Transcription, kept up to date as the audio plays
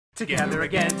Together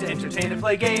again to entertain and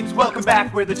play games. Welcome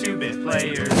back, we're the 2-bit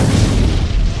players.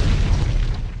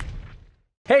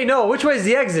 Hey, Noah, which way is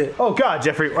the exit? Oh, God,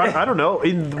 Jeffrey, I don't know.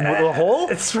 In the hole?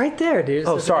 It's right there, dude.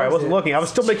 Oh, sorry, I wasn't looking. I was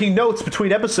still making notes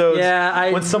between episodes.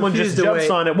 Yeah, when someone just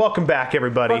jumps on it. Welcome back,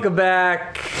 everybody. Welcome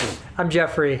back. I'm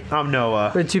Jeffrey. I'm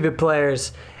Noah. We're the 2-bit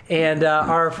players. And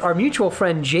our mutual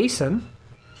friend, Jason.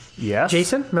 Yes.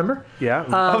 Jason, remember? Yeah.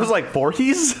 I was like,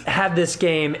 Voorhees? Had this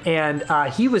game, and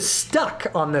he was stuck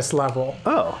on this level.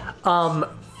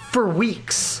 Oh. For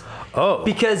weeks. Oh.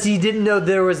 Because he didn't know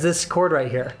there was this cord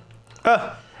right here.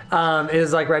 It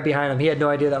was like right behind him. He had no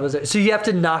idea that was it. So you have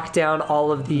to knock down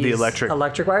all of these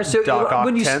electric wires. So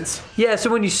when you tents. Yeah,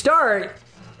 so when you start,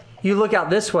 you look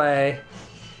out this way.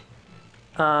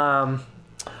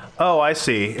 Oh, I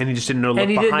see. And he just didn't know. And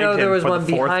he didn't know there was one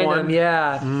behind one? him.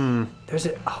 Yeah. There's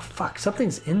a. Oh fuck!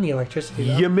 Something's in the electricity.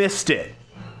 Though. You missed it.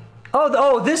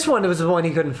 Oh, this one was the one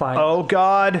he couldn't find. Oh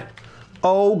God.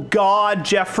 Oh God,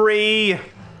 Jeffrey.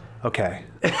 Okay.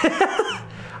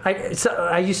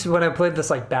 I used to, when I played this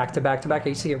like back to back to back, I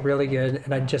used to get really good,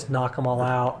 and I'd just knock them all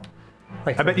out.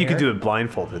 Like I bet you could do it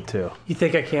blindfolded too. You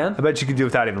think I can? I bet you could do it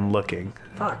without even looking.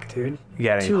 Fuck, dude. You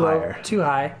got any too higher? Low, too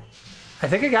high. I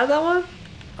think I got that one.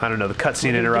 I don't know. The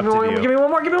cutscene interrupted you. Give me one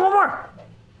more. Give me one more.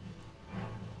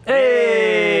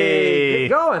 Hey! Get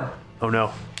going. Oh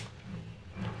no.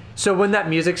 So when that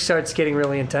music starts getting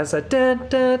really intense, that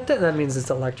that means it's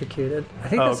electrocuted. I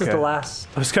think this is the last.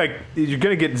 I was like, you're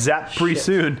gonna get zapped pretty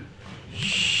soon.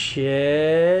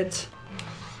 Shit.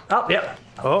 Oh, yep.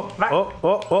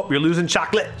 Oh, you're losing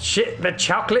chocolate. Shit, the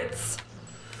chocolates.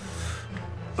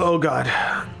 Oh God.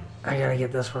 I gotta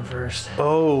get this one first.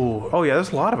 Oh yeah,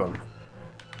 there's a lot of them.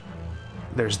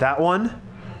 There's that one,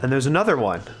 and there's another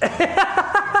one.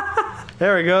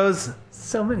 There it goes.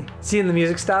 So many. Seeing the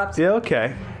music stops? Yeah,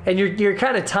 okay. And you're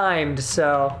kind of timed,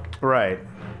 so. Right.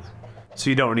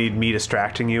 So you don't need me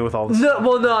distracting you with all this. No,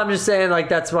 well, no, I'm just saying like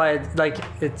that's why like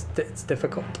it's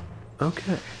difficult.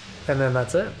 Okay. And then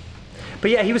that's it.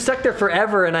 But yeah, he was stuck there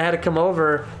forever, and I had to come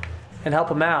over and help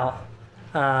him out.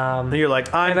 And you're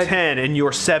like, I'm 10 and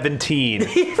you're 17.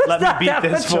 Let me beat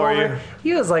this for you.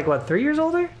 He was like, what, 3 years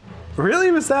older?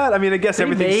 Really? Was that? I mean, I guess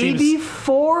everything seems... Maybe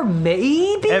 4,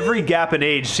 maybe? Every gap in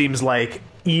age seems like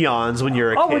eons when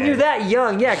you're a kid. Oh, when you're that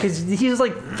young, yeah, because he was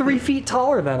like 3 feet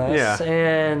taller than us. Yeah.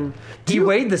 And he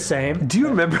weighed the same. Do you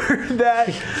remember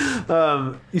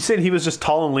that? You said he was just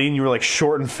tall and lean, you were like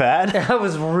short and fat? I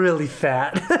was really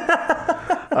fat.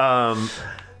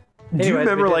 Do you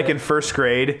remember like in first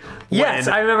grade? Yes,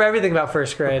 I remember everything about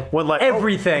first grade. When like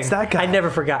everything. It's that guy. I never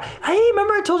forgot. Hey,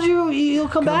 remember I told you he'll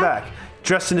come back?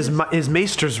 Dressed in his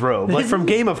maester's robe, like from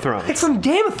Game of Thrones. Like from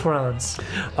Game of Thrones.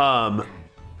 Oh,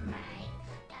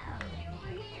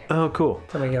 cool.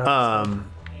 Get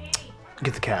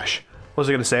the cash. What was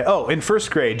I gonna say? Oh, in first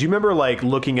grade, do you remember like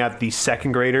looking at the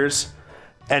second graders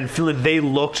and feeling they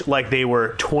looked like they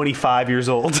were 25 years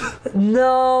old?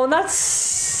 No, not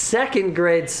second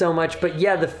grade so much, but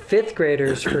yeah, the 5th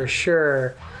graders for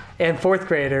sure, and 4th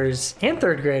graders, and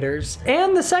 3rd graders,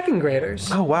 and the 2nd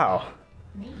graders. Oh, wow.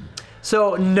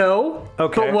 So, no,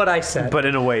 but what I said. But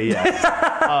in a way, yes.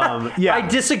 Yeah. I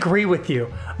disagree with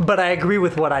you, but I agree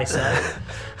with what I said.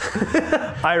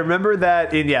 I remember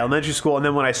that in elementary school, and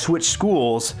then when I switched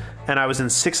schools, and I was in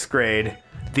 6th grade,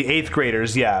 the 8th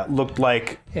graders, looked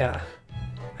like... Yeah.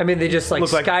 I mean, they just like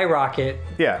skyrocket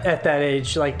at that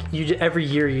age. Like, every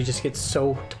year you just get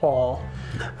so tall.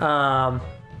 But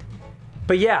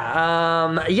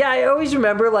yeah, I always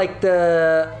remember like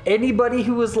anybody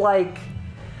who was like...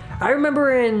 I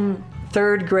remember in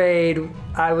 3rd grade,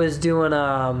 I was doing,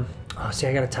 I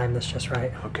gotta time this just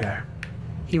right. Okay.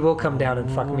 He will come down and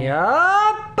fuck me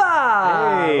up.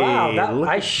 Hey, wow,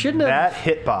 I shouldn't have. That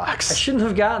hitbox. I shouldn't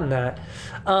have gotten that.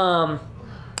 I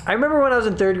remember when I was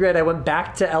in 3rd grade, I went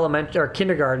back to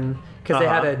kindergarten because they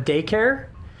had a daycare.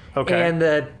 Okay. And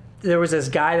there was this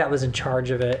guy that was in charge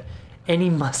of it, and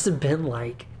he must have been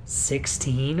like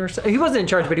 16 or so. He wasn't in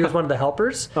charge, but he was one of the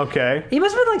helpers. Okay. He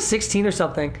must have been like 16 or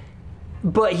something.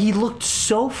 But he looked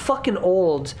so fucking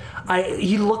old.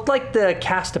 He looked like the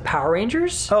cast of Power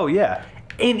Rangers. Oh, yeah.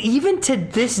 And even to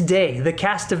this day, the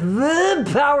cast of the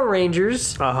Power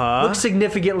Rangers look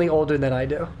significantly older than I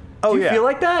do. Oh, do you feel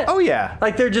like that? Oh, yeah.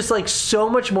 Like they're just like so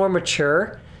much more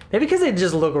mature. Maybe because they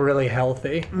just look really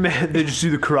healthy. Man, they just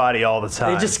do the karate all the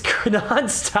time. They just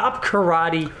non-stop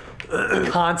karate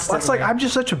constantly. That's like, I'm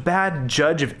just such a bad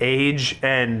judge of age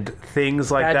and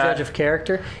things like that. Bad judge of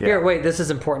character. Yeah. Here, wait, this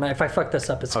is important. If I fuck this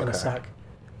up, it's going to suck.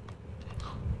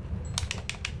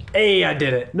 Hey, I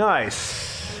did it.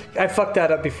 Nice. I fucked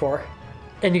that up before.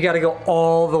 And you got to go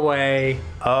all the way.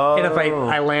 Oh. And if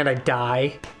I land, I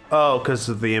die. Oh, because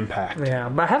of the impact. Yeah,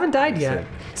 but I haven't died yet.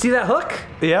 See that hook?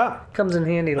 Yeah. Comes in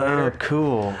handy later. Oh,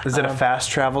 cool. Is it a fast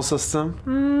travel system?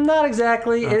 Not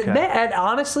exactly. Okay. It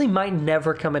honestly might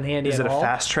never come in handy Is at it a all.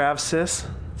 fast trav, sis?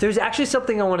 There's actually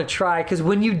something I want to try, because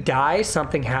when you die,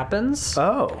 something happens.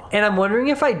 Oh. And I'm wondering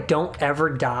if I don't ever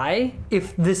die,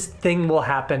 if this thing will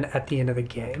happen at the end of the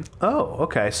game. Oh,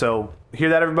 okay. So, hear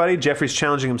that, everybody? Jeffrey's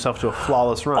challenging himself to a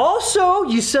flawless run. Also,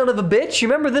 you son of a bitch, you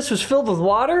remember this was filled with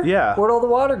water? Yeah. Where'd all the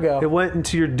water go? It went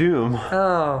into your doom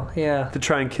Oh, yeah. to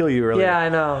try and kill you earlier. Yeah, I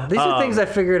know. These are things I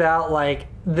figured out, like,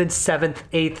 the 7th,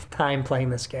 8th time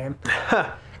playing this game.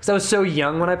 Because I was so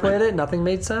young when I played it, nothing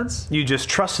made sense. You just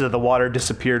trusted that the water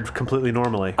disappeared completely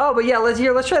normally. Oh, but yeah,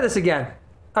 let's try this again.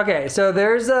 Okay, so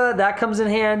there's that comes in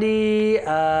handy.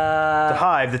 The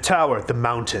hive, the tower, the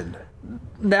mountain.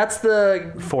 That's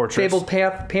the Fortress. fabled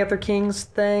Panther Kings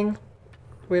thing.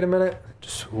 Wait a minute.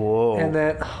 Just, whoa. And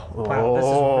then, wow, this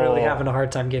is really having a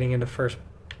hard time getting into first.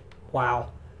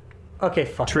 Wow. Okay,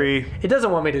 fuck it. Tree. It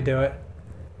doesn't want me to do it.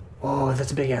 Oh,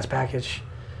 that's a big ass package.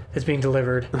 It's being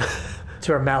delivered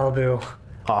to our Malibu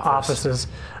offices.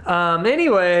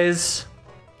 Anyways,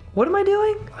 what am I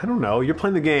doing? I don't know. You're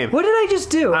playing the game. What did I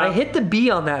just do? I hit the B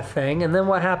on that thing, and then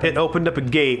what happened? It opened up a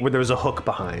gate where there was a hook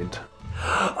behind.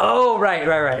 Oh, right.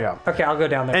 Yeah. Okay, I'll go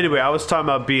down there. Anyway, I was talking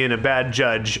about being a bad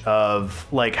judge of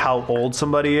like how old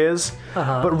somebody is,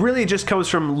 but really it just comes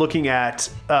from looking at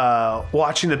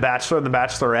watching The Bachelor and The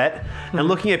Bachelorette, and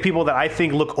looking at people that I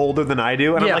think look older than I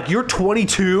do, and Yeah. I'm like, you're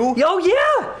 22? Oh,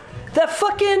 yeah! That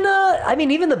fucking, I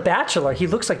mean, even The Bachelor, he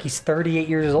looks like he's 38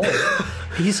 years old.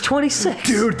 He's 26.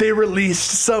 Dude, they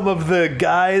released some of the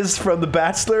guys from The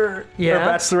Bachelor or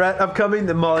Bachelorette upcoming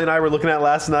that Molly and I were looking at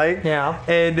last night. Yeah.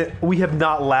 And we have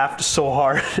not laughed so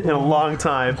hard in a long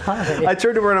time. Why? I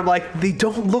turned to her and I'm like, they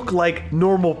don't look like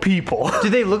normal people. Do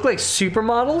they look like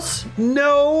supermodels?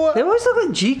 No. They always look like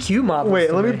GQ models. Wait,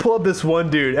 to let me pull up this one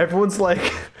dude. Everyone's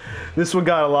like, this one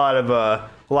got a lot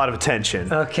of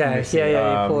attention. Okay,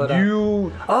 yeah, you pull it up.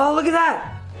 Oh, look at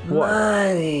that! What?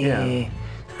 Money. Yeah.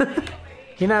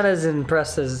 You're not as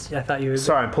impressed as I thought you would be.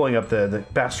 Sorry, I'm pulling up the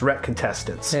Bachelorette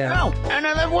contestants. Yeah. Oh,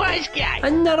 another wise guy.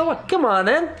 Another one. Come on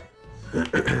in.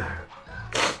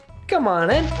 Come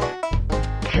on in.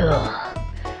 Cool.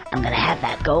 I'm gonna have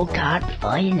that gold card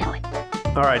before you know it.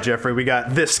 All right, Jeffrey, we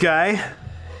got this guy.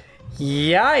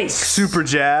 Yikes. Super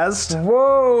jazzed.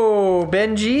 Whoa,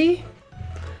 Benji.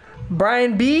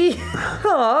 Brian B.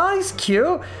 Aw, he's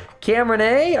cute. Cameron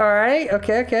A. All right.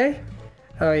 Okay.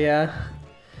 Oh, yeah.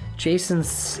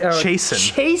 Jason's. Oh,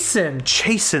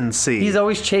 Chasen C. He's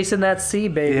always chasing that C,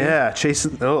 baby. Yeah,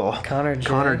 Chasen. Oh. Connor J.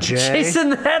 Connor J. Chasing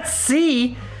that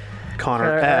C.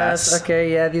 Connor S.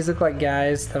 Okay, yeah, these look like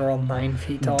guys that are all 9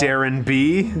 feet tall. Darren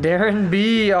B. Darren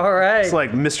B. All right. It's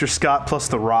like Mr. Scott plus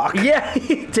The Rock. Yeah,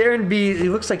 Darren B. He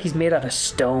looks like he's made out of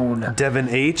stone. Devin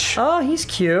H. Oh, he's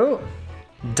cute.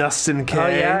 Dustin K. Oh,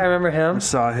 yeah, I remember him.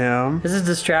 Saw him. This is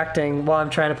distracting while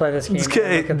I'm trying to play this game.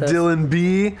 Okay, Look at this. Dylan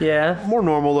B. Yeah. More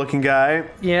normal looking guy.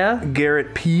 Yeah.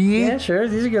 Garrett P. Yeah, sure.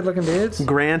 These are good looking dudes.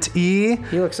 Grant E.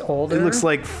 He looks older. He looks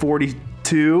like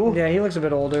 42. Yeah, he looks a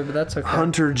bit older, but that's okay.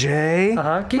 Hunter J.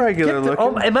 Regular looking.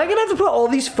 Oh, am I going to have to put all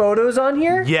these photos on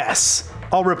here? Yes.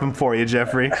 I'll rip them for you,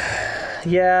 Jeffrey.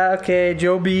 Yeah, okay.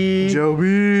 Joe B. Joe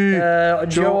B.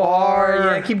 Joe R.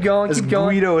 Yeah, keep going, keep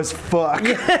going. Guido as fuck.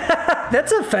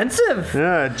 That's offensive.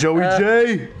 Yeah, Joey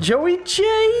J. Joey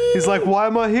J. He's like, why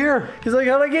am I here? He's like,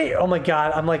 how'd I get you? Oh my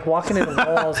god, I'm like walking into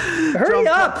walls. Hurry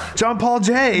up. John Paul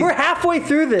J. We're halfway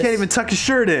through this. Can't even tuck his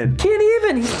shirt in. Can't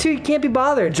even. He can't be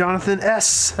bothered. Jonathan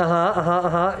S.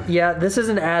 Yeah, this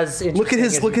isn't as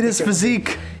interesting. Look at his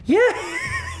physique. Yeah.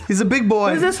 He's a big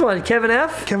boy. Who's this one? Kevin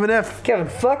F? Kevin F. Kevin,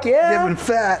 fuck yeah. Kevin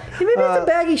Fat. He maybe has a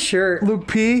baggy shirt. Luke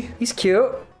P. He's cute.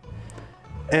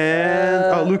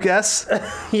 And Luke S.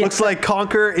 Yeah. Looks like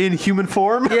Conker in human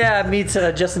form. Yeah, meets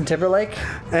Justin Timberlake.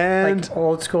 And like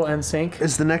old school NSYNC.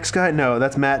 Is the next guy? No,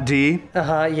 that's Matt D.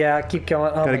 Yeah, keep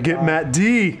going. Oh Gotta get Matt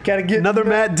D. Gotta get another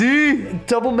Matt D.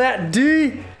 Double Matt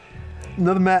D.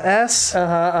 Another Matt S.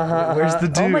 Where's the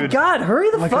dude? Oh my god,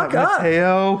 hurry the fuck up.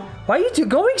 Mateo. Why are you two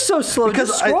going so slow? Because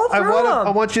just scroll through them. I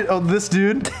want you. Oh, this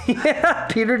dude. Yeah,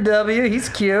 Peter W. He's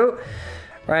cute.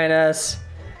 Ryan S.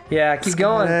 Yeah, keep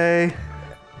going. A.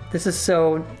 This is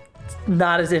so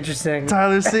not as interesting.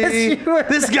 Tyler C.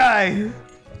 This guy.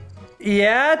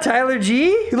 Yeah, Tyler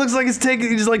G. He looks like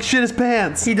he just like shit his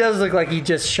pants. He does look like he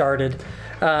just sharded.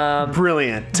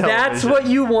 Brilliant television. That's what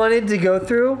you wanted to go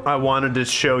through? I wanted to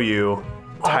show you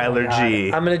Tyler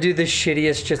G. I'm gonna do the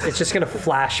shittiest. It's just gonna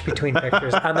flash between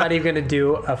pictures. I'm not even gonna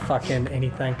do a fucking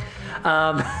anything.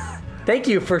 Thank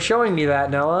you for showing me that,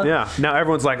 Noah. Yeah. Now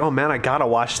everyone's like, oh man, I gotta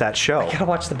watch that show. Gotta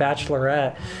watch The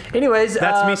Bachelorette. Anyways,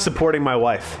 That's me supporting my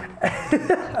wife.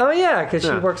 Oh yeah, because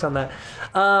she works on that.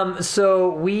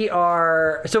 So we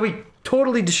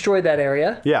totally destroyed that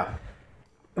area. Yeah.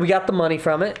 We got the money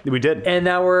from it. We did. And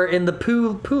now we're in the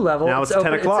poo level. Now it's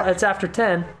 10 o'clock. It's after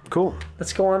 10. Cool.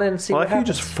 Let's go on in and see what happens.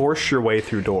 You just force your way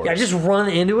through doors. Yeah, just run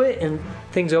into it and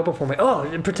things open for me. Oh,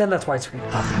 and pretend that's widescreen.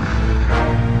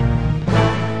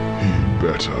 He'd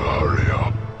better hurry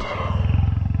up.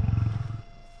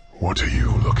 What are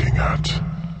you looking at?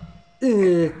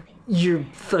 You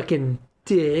fucking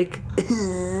dick.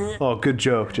 Oh, good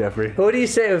joke, Jeffrey. What do you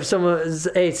say if someone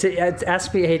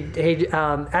ask me,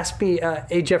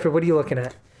 hey, Jeffrey, what are you looking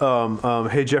at?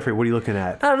 Hey, Jeffrey, what are you looking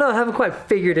at? I don't know. I haven't quite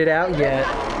figured it out yet.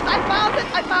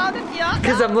 I found it, yeah.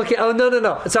 Because I'm looking. Oh,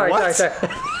 no. Sorry. I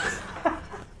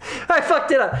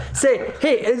fucked it up. Say,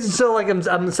 hey, so like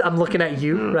I'm looking at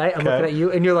you, right? I'm looking at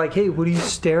you, and you're like, hey, what are you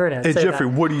staring at? Hey, Say Jeffrey,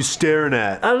 that. what are you staring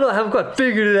at? I don't know. I haven't quite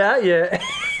figured it out yet.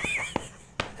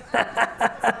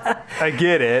 I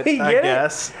get it. I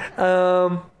guess.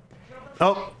 Oh,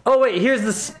 wait. Here's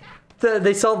this.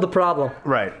 They solved the problem.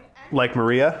 Right. Like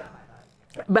Maria?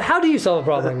 But how do you solve a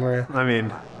problem, Maria? I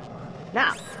mean...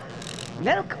 Now,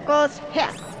 milk goes here.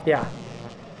 Yeah.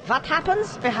 What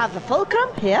happens? We have the fulcrum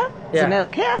here, Yeah. the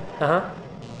milk here. Uh-huh.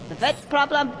 The veg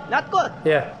problem, not good.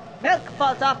 Yeah. Milk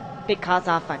falls off because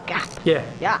of a gap. Yeah.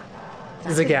 Yeah.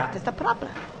 There's a gap. That's the problem.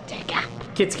 The gap.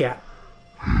 Kid's gap.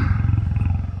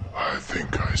 I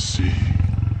think I see.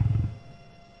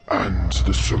 And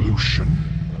the solution.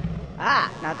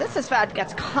 Ah, now this is where it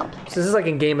gets complex. So this is like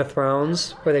in Game of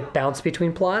Thrones, where they bounce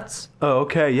between plots. Oh,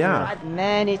 okay, I yeah. tried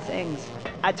many things.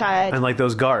 I tried And like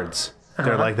those guards.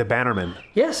 They're like the bannermen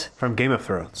Yes. from Game of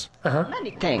Thrones.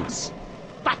 many things.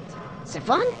 But the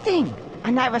one thing,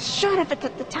 and I was sure of it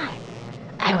at the time,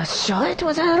 I was sure it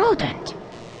was a rodent.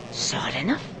 Sure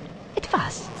enough, it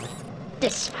was.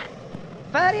 This one.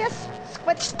 Various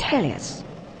squidge-tailius.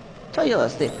 To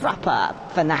use the proper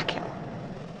vernacular.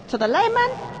 To the layman,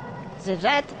 the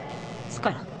red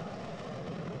squirrel.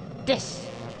 This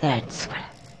red squirrel.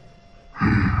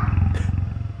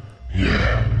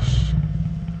 Yes.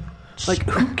 Like,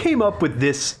 who came up with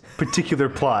this particular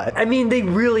plot? I mean, they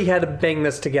really had to bang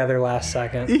this together last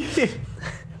second.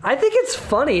 I think it's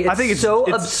funny. I think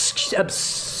it's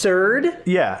absurd.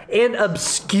 Yeah. And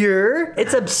obscure.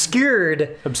 It's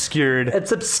obscured. Obscured.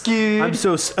 It's obscured. I'm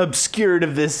so obscured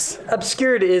of this.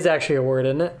 Obscured is actually a word,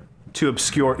 isn't it? To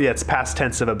obscure. Yeah, it's past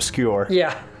tense of obscure.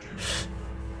 Yeah.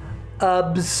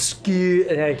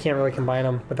 Obscure. I can't really combine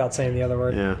them without saying the other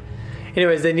word. Yeah.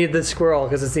 Anyways, they need the squirrel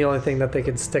because it's the only thing that they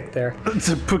can stick there.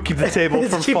 To keep the table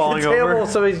from Keep falling the table over.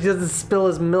 so he doesn't spill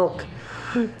his milk.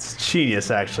 It's genius,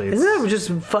 actually. Isn't that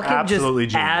just fucking absolutely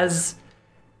just genius. as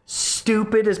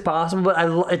stupid as possible?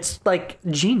 But it's like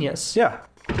genius. Yeah.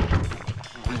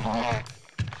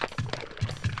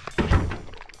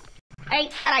 Hey,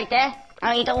 right there.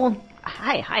 How you doing?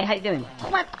 Hi, how you doing?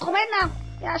 Come in now.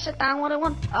 Yeah, sit down, what I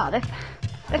want. Oh, this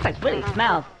place really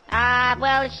smells.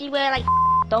 Well, see where like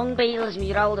dung beetles and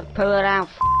you roll the poo around,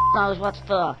 knows what's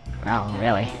for. Oh,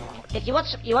 really? If you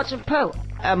want some poo,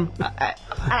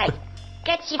 alright,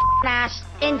 get your ass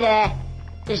in there.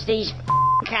 There's these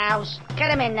cows. Get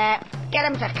them in there. Get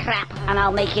them to crap, and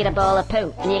I'll make you a bowl of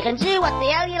poo. And you can do what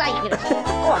the hell you like with it. Go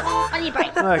on, on your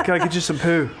break. Can I get you some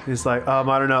poo? He's like, I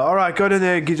don't know. All right, go in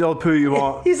there and get all the poo you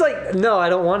want. He's like, no, I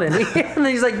don't want any. And then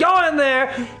he's like, go in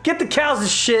there, get the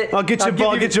cows' shit. I'll get your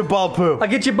ball of poo. I'll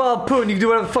get your ball of poo, and you can do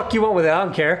whatever the fuck you want with it. I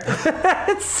don't care.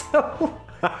 It's so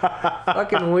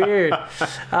fucking weird.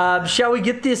 Shall we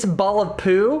get this ball of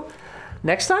poo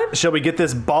next time? Shall we get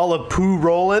this ball of poo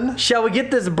rolling? Shall we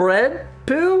get this bread?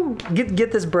 Poo?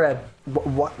 Get this bread.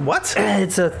 What?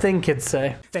 It's a thing kids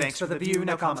say. Thanks for the view.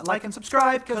 Now comment, like, and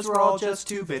subscribe, because we're all just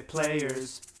 2-bit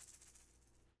players.